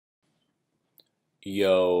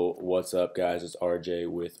Yo, what's up, guys? It's RJ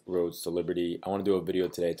with Roads to Liberty. I want to do a video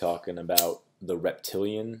today talking about the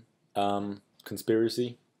reptilian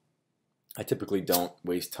conspiracy. I typically don't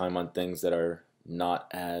waste time on things that are not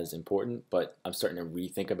as important, but I'm starting to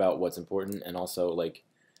rethink about what's important. And also, like,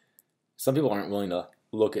 some people aren't willing to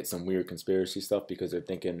look at some weird conspiracy stuff because they're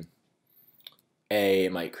thinking, A,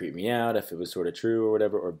 it might creep me out if it was sort of true or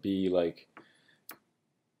whatever, or B, like,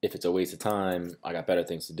 if it's a waste of time, I got better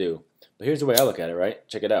things to do. But here's the way I look at it, right?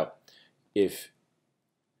 Check it out. If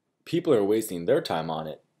people are wasting their time on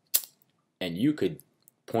it, and you could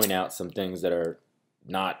point out some things that are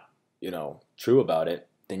not, true about it,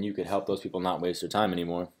 then you could help those people not waste their time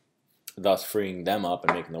anymore, thus freeing them up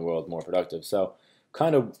and making the world more productive. So,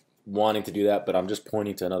 kind of wanting to do that, but I'm just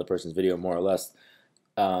pointing to another person's video more or less.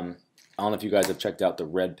 I don't know if you guys have checked out the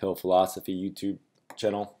Red Pill Philosophy YouTube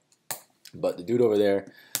channel, but the dude over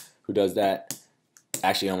there who does that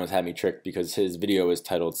actually almost had me tricked because his video is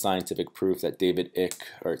titled Scientific Proof that David Icke,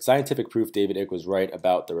 or Scientific Proof David Icke was right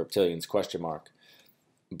about the reptilians, question mark.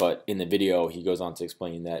 But in the video, he goes on to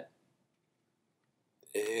explain that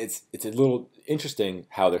it's a little interesting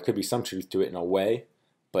how there could be some truth to it in a way,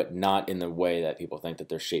 but not in the way that people think that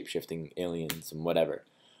they're shape-shifting aliens and whatever.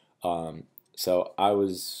 So I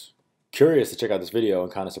was curious to check out this video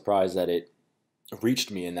and kind of surprised that it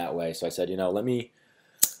reached me in that way. So I said, let me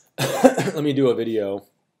let me do a video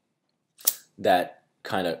that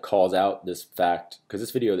kind of calls out this fact, because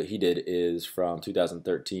this video that he did is from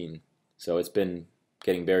 2013, so it's been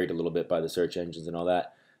getting buried a little bit by the search engines and all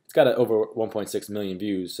that. It's got over 1.6 million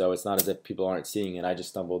views, so it's not as if people aren't seeing it. I just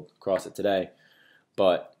stumbled across it today,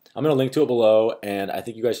 but I'm going to link to it below, and I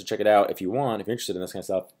think you guys should check it out if you want, if you're interested in this kind of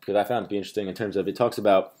stuff, because I found it to be interesting in terms of it talks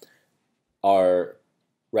about our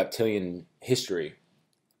reptilian history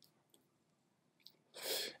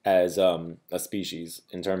as a species,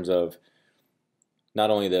 in terms of not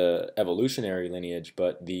only the evolutionary lineage,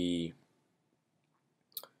 but the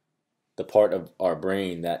part of our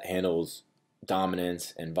brain that handles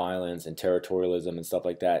dominance and violence and territorialism and stuff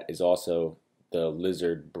like that is also the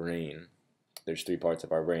lizard brain. There's 3 parts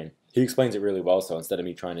of our brain. He explains it really well, so instead of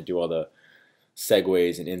me trying to do all the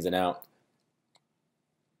segues and ins and out,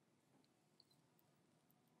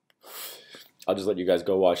 I'll just let you guys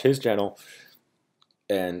go watch his channel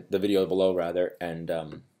and the video below, rather, and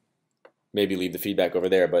maybe leave the feedback over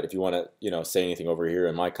there. But if you want to, say anything over here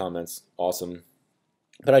in my comments, awesome.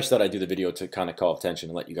 But I just thought I'd do the video to kind of call attention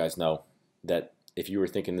and let you guys know that if you were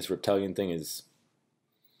thinking this reptilian thing is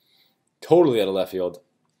totally out of left field,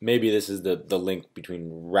 maybe this is the link between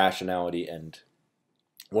rationality and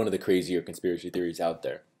one of the crazier conspiracy theories out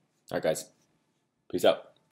there. All right, guys. Peace out.